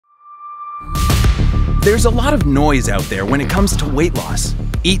There's a lot of noise out there when it comes to weight loss.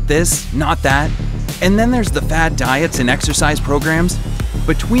 Eat this, not that. And then there's the fad diets and exercise programs.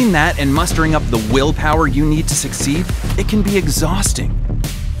 Between that and mustering up the willpower you need to succeed, it can be exhausting.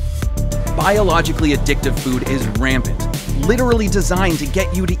 Biologically addictive food is rampant, literally designed to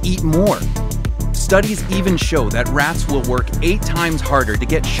get you to eat more. Studies even show that rats will work 8 times harder to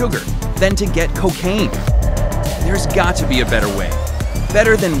get sugar than to get cocaine. There's got to be a better way.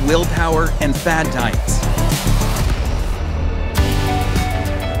 Better than willpower and fad diets.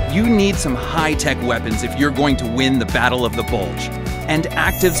 You need some high-tech weapons if you're going to win the battle of the bulge. And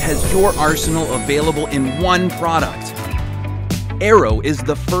ACTIVZ has your arsenal available in one product. AIRO is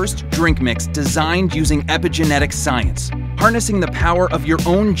the first drink mix designed using epigenetic science, harnessing the power of your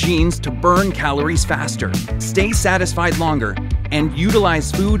own genes to burn calories faster, stay satisfied longer, and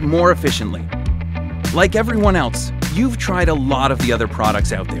utilize food more efficiently. Like everyone else, you've tried a lot of the other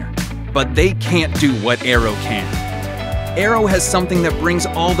products out there, but they can't do what AIRO can. AIRO has something that brings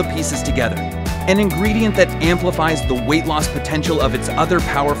all the pieces together, an ingredient that amplifies the weight loss potential of its other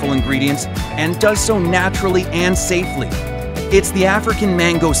powerful ingredients and does so naturally and safely. It's the African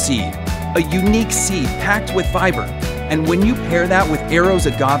mango seed, a unique seed packed with fiber, and when you pair that with AIRO's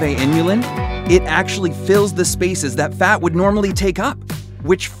agave inulin, it actually fills the spaces that fat would normally take up,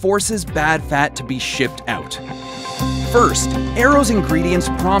 which forces bad fat to be shipped out. First, AIRO's ingredients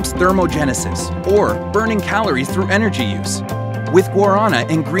prompts thermogenesis, or burning calories through energy use. With guarana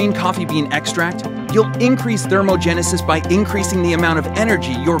and green coffee bean extract, you'll increase thermogenesis by increasing the amount of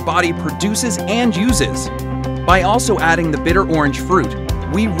energy your body produces and uses. By also adding the bitter orange fruit,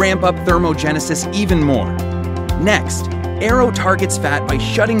 we ramp up thermogenesis even more. Next, AIRO targets fat by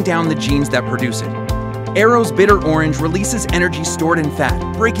shutting down the genes that produce it. AIRO's bitter orange releases energy stored in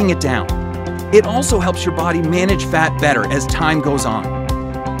fat, breaking it down. It also helps your body manage fat better as time goes on.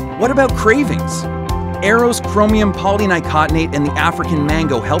 What about cravings? AIRO's chromium polynicotinate and the African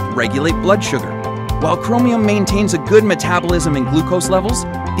mango help regulate blood sugar. While chromium maintains a good metabolism and glucose levels,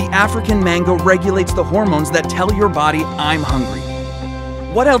 the African mango regulates the hormones that tell your body, I'm hungry.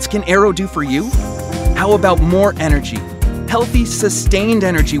 What else can AIRO do for you? How about more energy? Healthy, sustained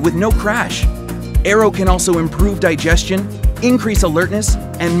energy with no crash. AIRO can also improve digestion, increase alertness,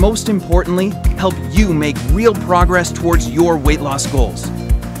 and most importantly, help you make real progress towards your weight loss goals.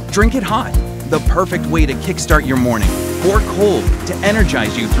 Drink it hot, the perfect way to kickstart your morning, or cold to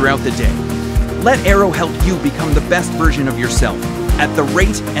energize you throughout the day. Let AIRO help you become the best version of yourself at the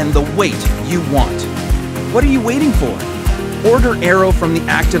rate and the weight you want. What are you waiting for? Order AIRO from the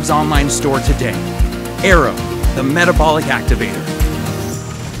ACTIVZ online store today. AIRO, the metabolic activator.